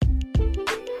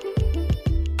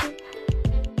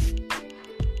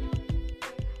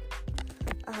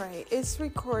right, it's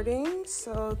recording,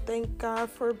 so thank God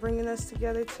for bringing us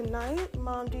together tonight.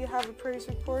 Mom, do you have a praise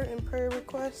report and prayer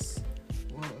requests?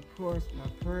 Well, of course, my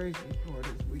praise report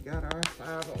is we got our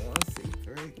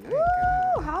 501c3. Thank Woo!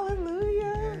 God.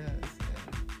 Hallelujah!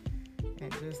 Yes,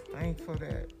 and just thankful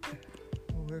that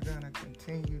we're going to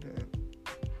continue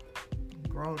to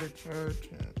grow the church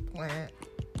and plant.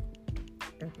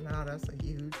 If not, that's a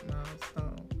huge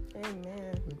milestone.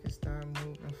 Amen. We can start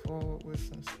moving forward with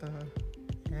some stuff.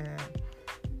 And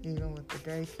even with the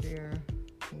daycare,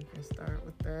 we can start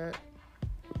with that.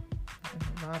 And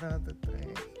a lot of other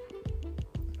things.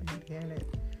 And then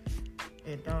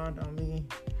it dawned on me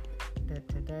that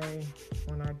today,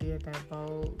 when I did that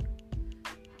bold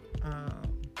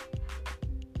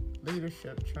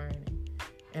leadership training,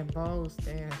 and BOLD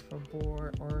stands for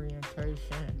Board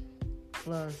Orientation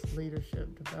plus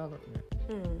Leadership Development.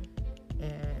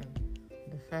 And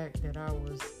the fact that I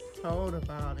was told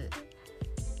about it,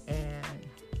 and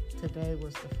today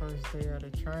was the first day of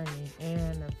the training,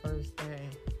 and the first day,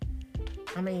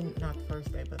 not the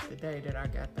first day, but the day that I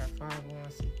got that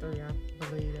 501c3, I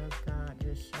believe that's God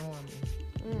just showing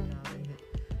me,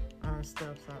 that our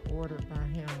steps are ordered by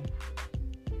Him.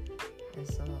 And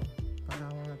so, but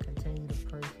I want to continue to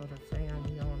pray for the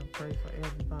family. I want to pray for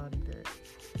everybody that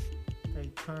they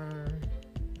turn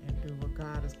and do what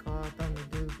God has called them to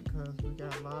do, because we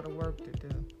got a lot of work to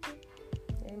do.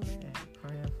 Amen. And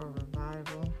praying for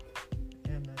revival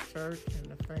in the church and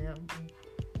the family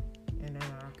and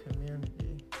in our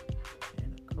community.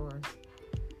 And of course,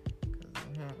 because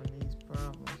I'm having these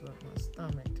problems with my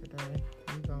stomach today,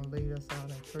 you're going to lead us out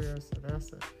in prayer. So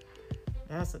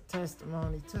that's a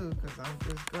testimony too, because I'm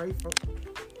just grateful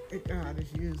that God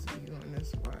is using you in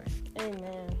this way.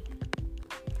 Amen.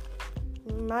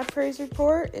 My praise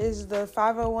report is the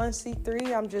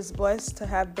 501c3. I'm just blessed to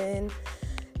have been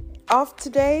off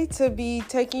today, to be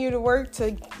taking you to work,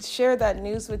 to share that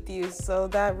news with you. So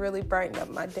that really brightened up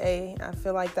my day. I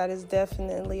feel like that is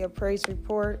definitely a praise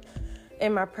report.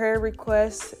 And my prayer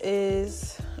request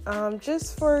is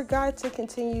just for God to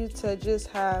continue to just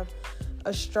have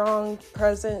a strong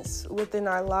presence within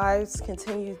our lives,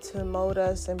 continue to mold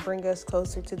us and bring us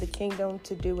closer to the kingdom,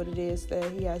 to do what it is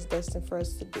that He has destined for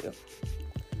us to do.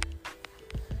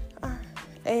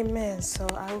 Amen. So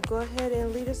I will go ahead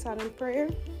and lead us out in prayer.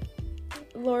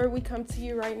 Lord, we come to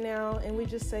you right now, and we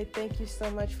just say thank you so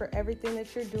much for everything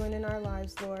that you're doing in our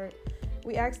lives, Lord.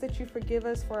 We ask that you forgive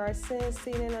us for our sins,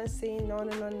 seen and unseen, known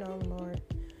and unknown, Lord.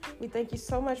 We thank you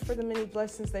so much for the many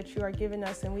blessings that you are giving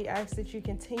us, and we ask that you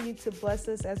continue to bless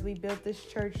us as we build this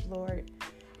church, Lord.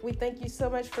 We thank you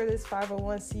so much for this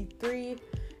 501c3.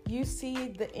 You see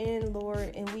the end,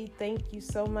 Lord, and we thank you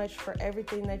so much for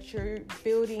everything that you're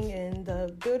building, and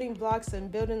the building blocks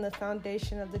and building the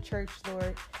foundation of the church,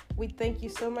 Lord. We thank you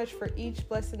so much for each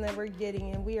blessing that we're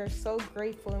getting, and we are so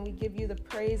grateful, and we give you the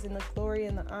praise and the glory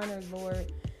and the honor,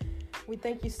 Lord. We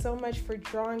thank you so much for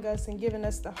drawing us and giving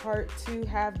us the heart to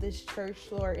have this church,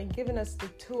 Lord, and giving us the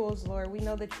tools, Lord. We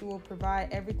know that you will provide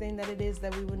everything that it is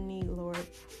that we would need, Lord.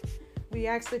 We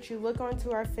ask that you look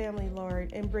onto our family,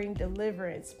 Lord, and bring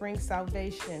deliverance, bring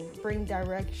salvation, bring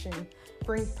direction,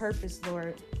 bring purpose,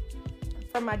 Lord.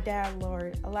 For my dad,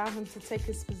 Lord, allow him to take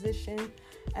his position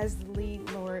as the lead,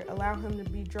 Lord. Allow him to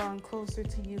be drawn closer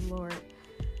to you, Lord.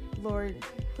 Lord,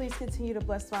 please continue to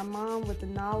bless my mom with the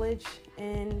knowledge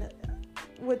and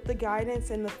with the guidance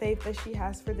and the faith that she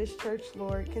has for this church,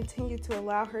 Lord. Continue to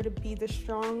allow her to be the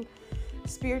strong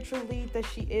spiritual lead that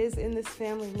she is in this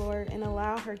family, Lord, and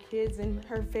allow her kids and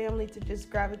her family to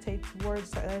just gravitate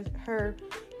towards her,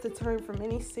 to turn from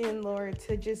any sin, Lord,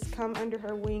 to just come under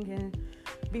her wing and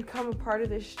become a part of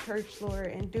this church, Lord,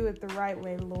 and do it the right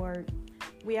way, Lord.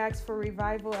 We ask for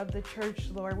revival of the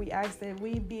church, Lord. We ask that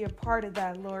we be a part of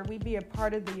that, Lord. We be a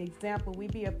part of the example. We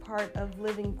be a part of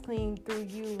living clean through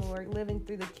you, Lord, living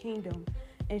through the kingdom,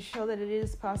 and show that it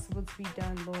is possible to be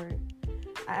done, Lord.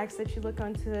 I ask that you look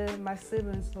unto my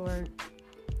siblings, Lord,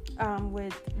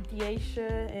 with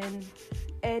Deisha and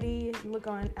Eddie. Look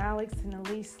on Alex and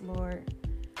Elise, Lord.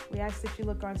 We ask that you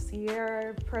look on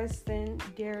Sierra, Preston,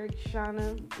 Derek,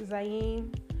 Shauna,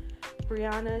 Zayn,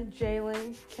 Brianna,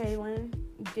 Jalen, Kaylin,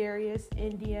 Darius,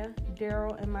 India,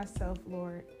 Daryl, and myself,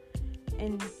 Lord.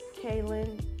 And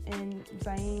Kaylin and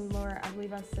Zayn, Lord, I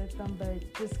believe I said them, but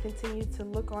just continue to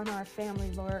look on our family,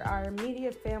 Lord, our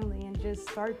immediate family, and just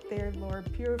start there,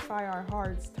 Lord. Purify our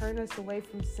hearts. Turn us away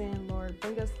from sin, Lord.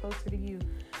 Bring us closer to you.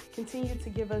 Continue to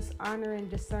give us honor and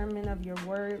discernment of your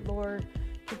word, Lord.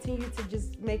 Continue to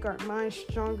just make our minds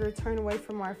stronger. Turn away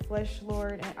from our flesh,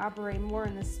 Lord, and operate more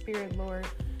in the spirit, Lord.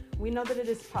 We know that it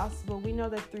is possible. We know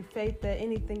that through faith that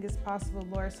anything is possible,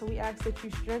 Lord. So we ask that you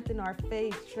strengthen our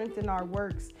faith, strengthen our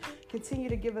works. Continue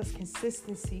to give us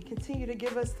consistency. Continue to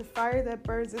give us the fire that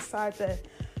burns inside, that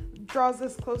draws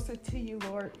us closer to you,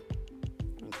 Lord.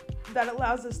 That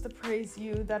allows us to praise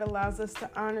you, that allows us to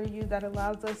honor you, that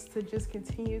allows us to just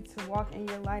continue to walk in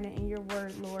your light and in your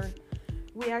word, Lord.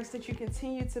 We ask that you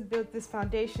continue to build this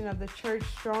foundation of the church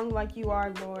strong like you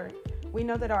are, Lord. We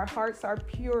know that our hearts are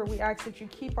pure. We ask that you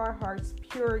keep our hearts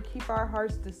pure, keep our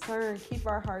hearts discerned, keep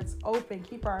our hearts open,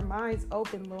 keep our minds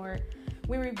open, Lord.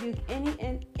 We rebuke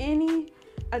any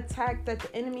attack that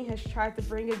the enemy has tried to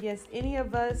bring against any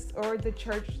of us or the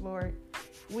church, Lord.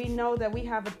 We know that we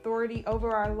have authority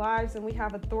over our lives, and we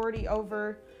have authority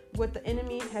over what the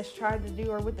enemy has tried to do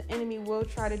or what the enemy will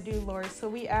try to do, Lord. So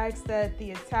we ask that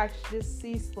the attacks just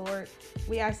cease, Lord.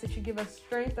 We ask that you give us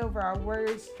strength over our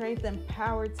words, strength and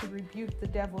power to rebuke the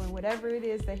devil and whatever it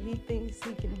is that he thinks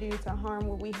he can do to harm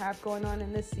what we have going on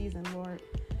in this season, Lord.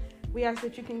 We ask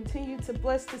that you continue to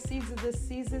bless the seeds of this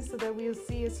season so that we'll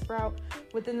see it sprout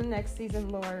within the next season,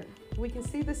 Lord. We can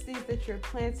see the seeds that you're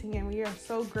planting, and we are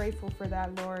so grateful for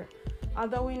that, Lord.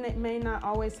 Although we may not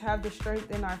always have the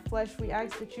strength in our flesh, we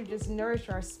ask that you just nourish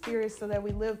our spirit so that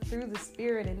we live through the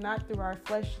spirit and not through our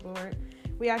flesh, Lord.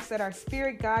 We ask that our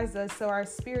spirit guides us, so our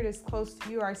spirit is close to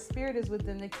you. Our spirit is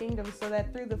within the kingdom, so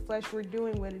that through the flesh we're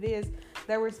doing what it is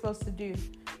that we're supposed to do.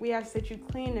 We ask that you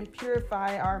clean and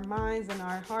purify our minds and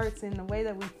our hearts in the way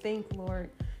that we think, Lord.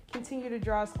 Continue to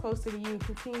draw us closer to you.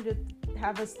 Continue to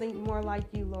have us think more like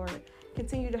you, Lord.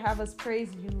 Continue to have us praise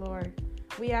you, Lord.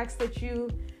 We ask that you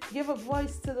give a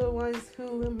voice to the ones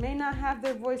who may not have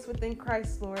their voice within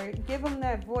Christ, Lord. Give them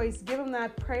that voice. Give them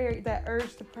that prayer, that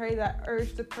urge to pray, that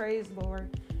urge to praise,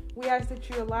 Lord. We ask that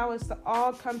you allow us to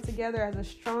all come together as a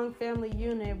strong family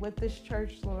unit with this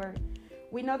church, Lord.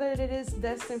 We know that it is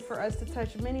destined for us to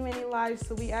touch many, many lives,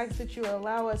 so we ask that you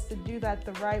allow us to do that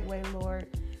the right way, Lord.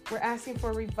 We're asking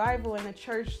for revival in the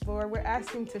church, Lord. We're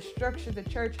asking to structure the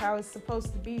church how it's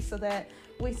supposed to be so that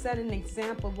we set an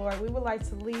example, Lord. We would like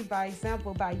to lead by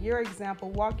example, by your example,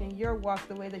 walk in your walk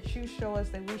the way that you show us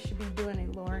that we should be doing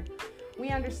it, Lord. We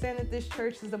understand that this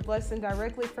church is a blessing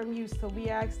directly from you, so we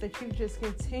ask that you just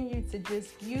continue to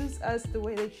just use us the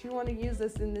way that you want to use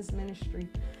us in this ministry.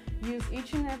 Use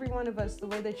each and every one of us the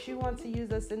way that you want to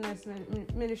use us in this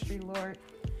ministry, Lord.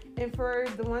 And for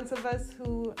the ones of us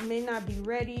who may not be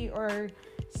ready or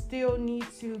still need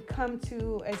to come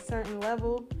to a certain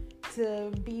level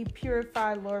to be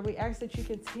purified, Lord, we ask that you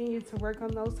continue to work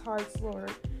on those hearts,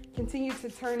 Lord. Continue to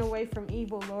turn away from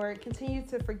evil, Lord. Continue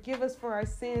to forgive us for our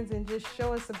sins and just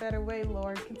show us a better way,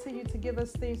 Lord. Continue to give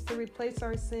us things to replace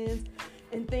our sins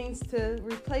and things to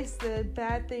replace the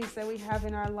bad things that we have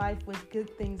in our life with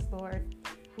good things, Lord.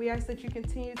 We ask that you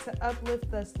continue to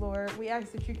uplift us, Lord. We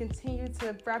ask that you continue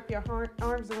to wrap your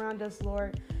arms around us,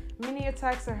 Lord. Many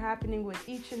attacks are happening with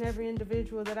each and every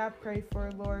individual that I pray for,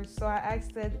 Lord. So I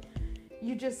ask that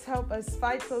you just help us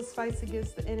fight those fights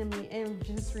against the enemy and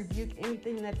just rebuke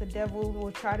anything that the devil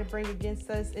will try to bring against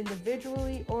us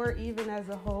individually or even as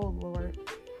a whole, Lord.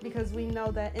 Because we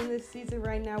know that in this season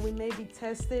right now, we may be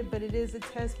tested, but it is a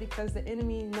test because the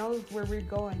enemy knows where we're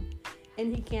going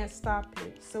and he can't stop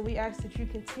it. So we ask that you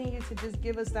continue to just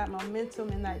give us that momentum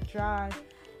and that drive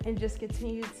and just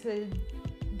continue to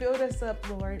build us up,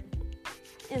 Lord,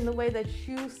 in the way that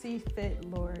you see fit,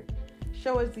 Lord.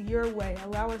 Show us your way.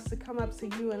 Allow us to come up to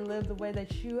you and live the way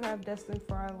that you have destined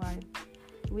for our life.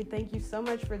 We thank you so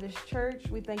much for this church.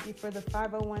 We thank you for the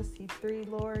 501c3,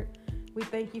 Lord. We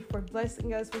thank you for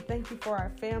blessing us. We thank you for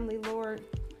our family, Lord.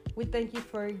 We thank you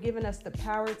for giving us the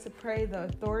power to pray, the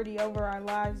authority over our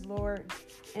lives, Lord.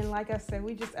 And like I said,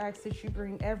 we just ask that you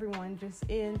bring everyone just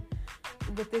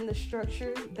within the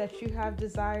structure that you have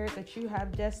desired, that you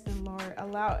have destined, Lord.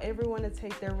 Allow everyone to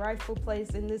take their rightful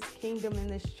place in this kingdom, in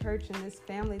this church, in this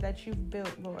family that you've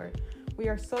built, Lord. We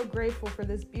are so grateful for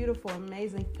this beautiful,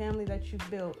 amazing family that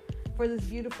you've built, for this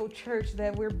beautiful church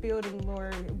that we're building,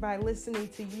 Lord, by listening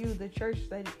to you, the church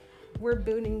that we're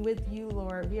building with you,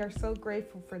 Lord. We are so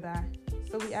grateful for that.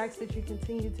 So we ask that you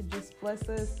continue to just bless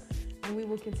us, and we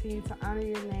will continue to honor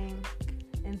your name.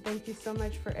 And thank you so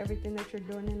much for everything that you're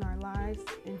doing in our lives.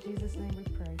 In Jesus' name we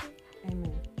pray.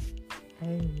 Amen.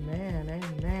 Amen.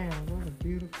 Amen. What a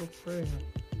beautiful prayer.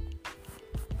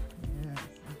 Yes,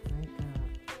 I thank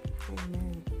God. Amen.